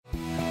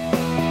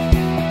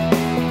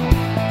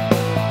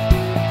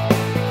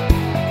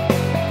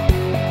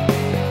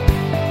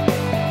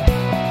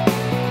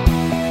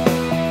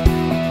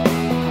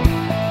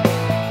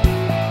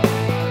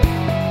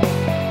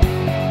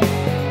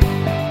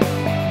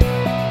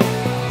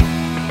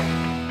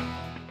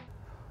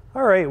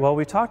right, well,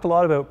 we talked a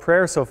lot about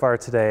prayer so far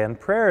today, and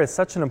prayer is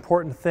such an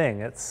important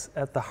thing. It's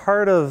at the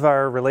heart of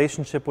our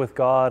relationship with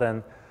God,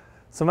 and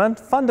so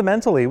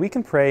fundamentally, we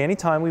can pray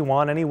anytime we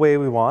want, any way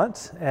we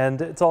want, and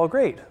it's all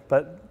great.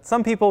 But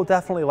some people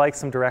definitely like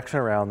some direction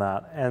around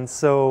that, and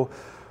so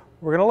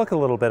we're going to look a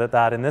little bit at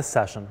that in this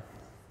session.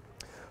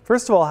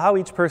 First of all, how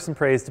each person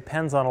prays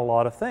depends on a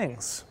lot of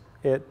things.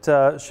 It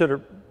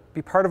should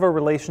be part of a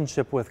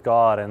relationship with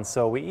God, and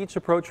so we each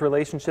approach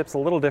relationships a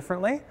little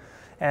differently,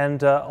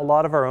 and a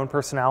lot of our own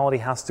personality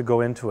has to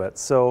go into it.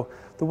 So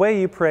the way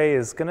you pray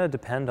is going to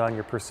depend on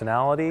your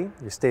personality,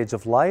 your stage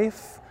of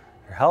life,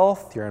 your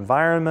health, your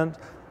environment,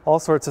 all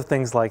sorts of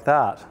things like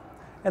that.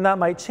 And that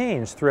might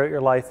change throughout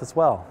your life as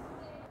well.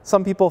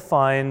 Some people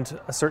find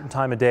a certain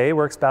time of day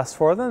works best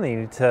for them. They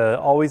need to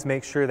always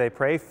make sure they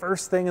pray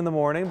first thing in the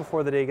morning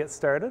before the day gets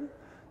started.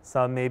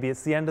 Some, maybe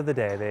it's the end of the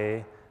day.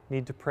 They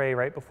need to pray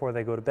right before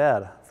they go to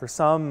bed. For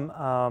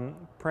some,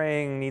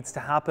 praying needs to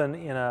happen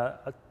in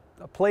a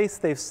place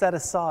they've set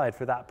aside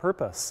for that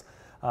purpose.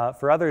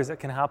 For others,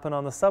 it can happen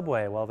on the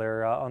subway while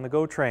they're on the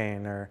GO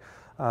train or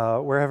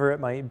wherever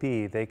it might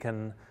be. They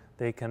can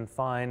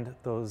find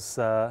those.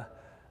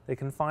 They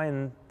can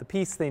find the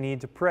peace they need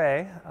to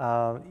pray,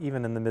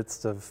 even in the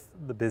midst of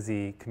the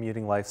busy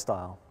commuting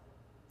lifestyle.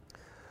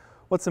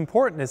 What's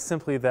important is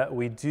simply that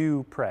we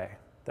do pray,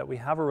 that we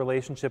have a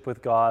relationship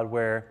with God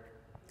where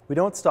we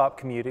don't stop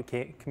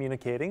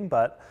communicating,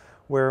 but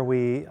where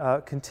we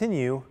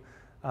continue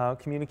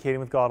communicating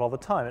with God all the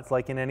time. It's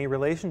like in any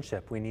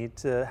relationship. We need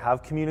to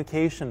have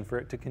communication for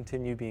it to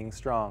continue being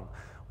strong.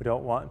 We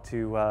don't want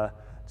to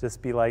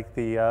just be like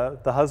the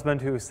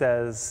husband who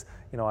says,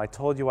 you know, I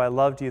told you I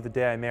loved you the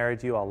day I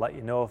married you. I'll let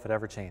you know if it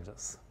ever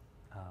changes.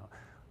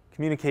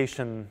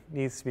 Communication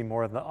needs to be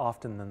more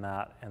often than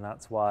that, and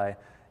that's why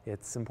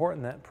it's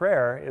important that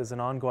prayer is an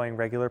ongoing,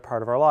 regular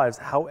part of our lives,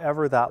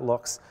 however that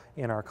looks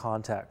in our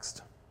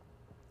context.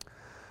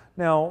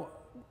 Now,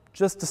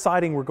 just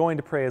deciding we're going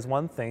to pray is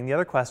one thing. The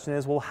other question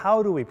is, well,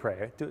 how do we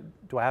pray?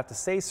 Do I have to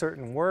say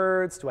certain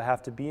words? Do I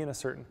have to be in a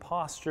certain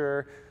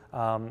posture?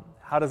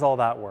 How does all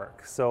that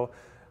work? So,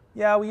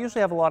 yeah, we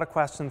usually have a lot of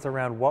questions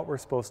around what we're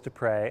supposed to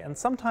pray, and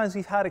sometimes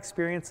we've had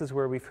experiences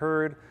where we've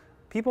heard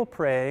people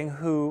praying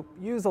who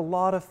use a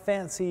lot of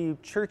fancy,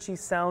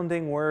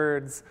 churchy-sounding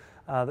words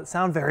that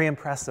sound very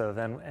impressive,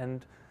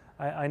 and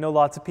I know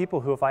lots of people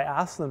who, if I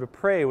asked them to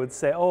pray, would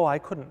say, oh, I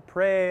couldn't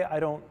pray,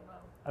 I don't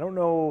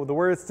know the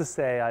words to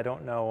say, I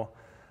don't know,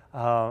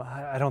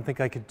 I don't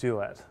think I could do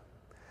it.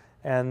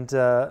 And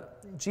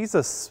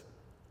Jesus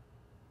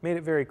made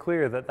it very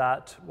clear that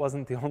that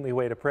wasn't the only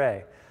way to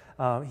pray.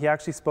 He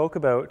actually spoke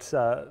about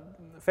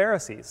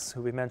Pharisees,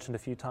 who we mentioned a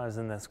few times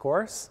in this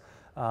course,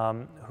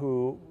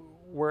 who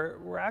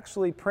were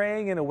actually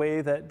praying in a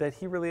way that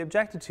he really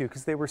objected to,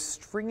 because they were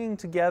stringing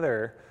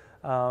together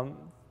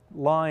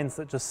lines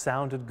that just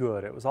sounded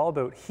good. It was all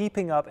about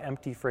heaping up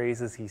empty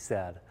phrases, he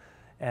said.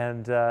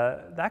 And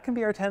that can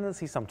be our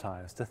tendency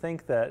sometimes, to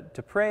think that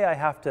to pray I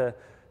have to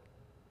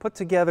put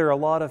together a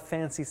lot of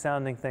fancy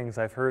sounding things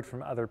I've heard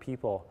from other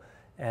people.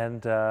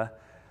 And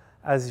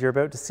as you're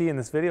about to see in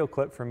this video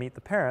clip from Meet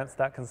the Parents,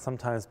 that can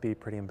sometimes be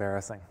pretty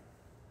embarrassing.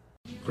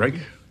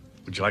 Greg,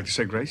 would you like to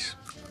say grace?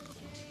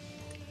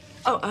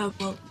 Oh,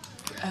 well,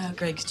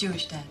 Greg's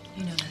Jewish, Dad.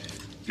 You know that.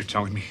 You're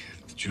telling me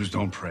the Jews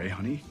don't pray,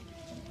 honey?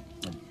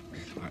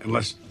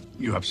 Unless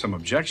you have some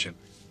objection.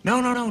 No,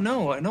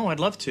 I'd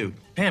love to.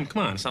 Pam,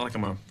 come on, it's not like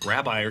I'm a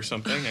rabbi or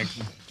something. I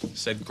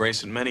said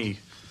grace at many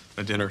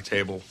a dinner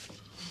table.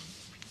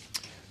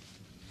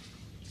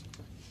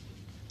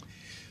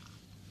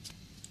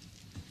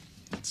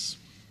 It's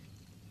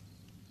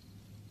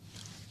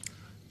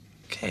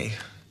okay.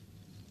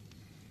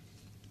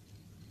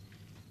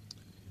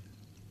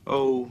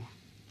 Oh,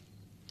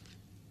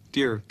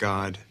 dear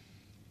God,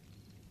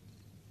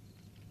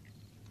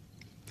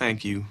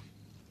 thank you.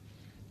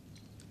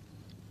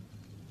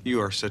 You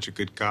are such a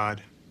good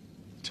God.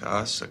 To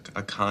us,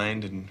 a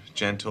kind and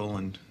gentle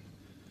and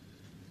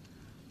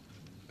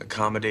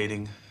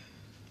accommodating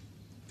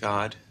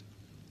God.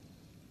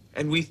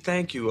 And we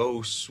thank you,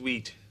 oh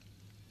sweet,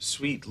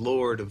 sweet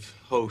Lord of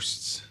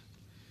hosts,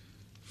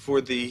 for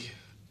the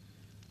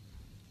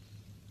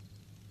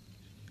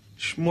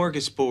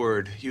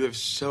smorgasbord you have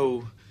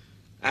so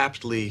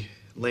aptly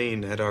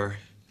lain at our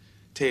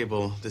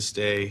table this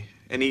day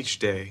and each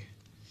day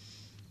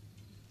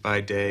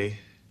by day.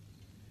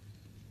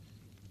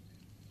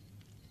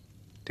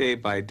 Day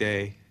by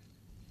day,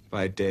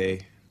 by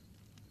day.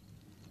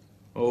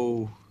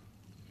 Oh,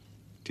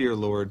 dear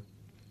Lord,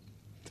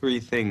 three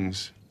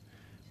things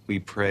we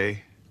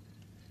pray.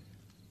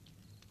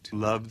 To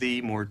love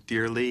thee more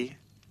dearly,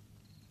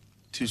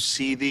 to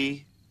see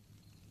thee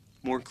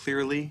more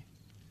clearly,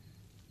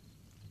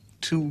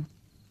 to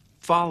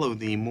follow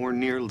thee more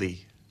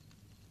nearly,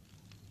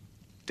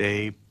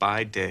 day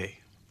by day,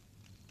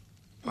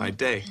 by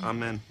day.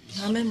 Amen.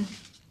 Amen.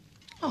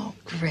 Oh,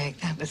 Greg,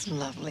 that was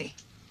lovely.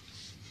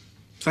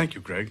 Thank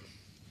you, Greg.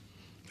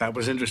 That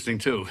was interesting,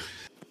 too.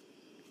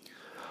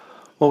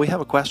 Well, we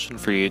have a question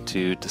for you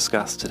to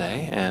discuss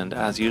today, and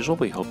as usual,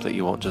 we hope that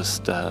you won't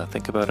just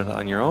think about it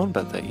on your own,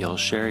 but that you'll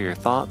share your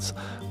thoughts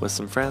with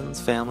some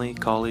friends, family,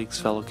 colleagues,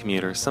 fellow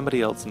commuters,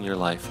 somebody else in your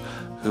life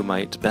who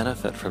might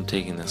benefit from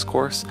taking this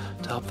course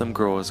to help them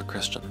grow as a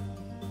Christian.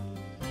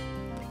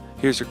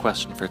 Here's your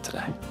question for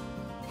today.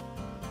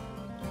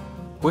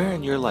 Where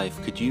in your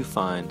life could you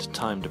find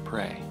time to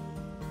pray?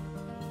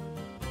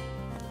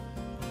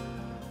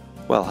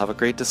 Well, have a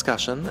great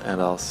discussion,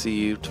 and I'll see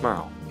you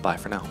tomorrow. Bye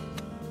for now.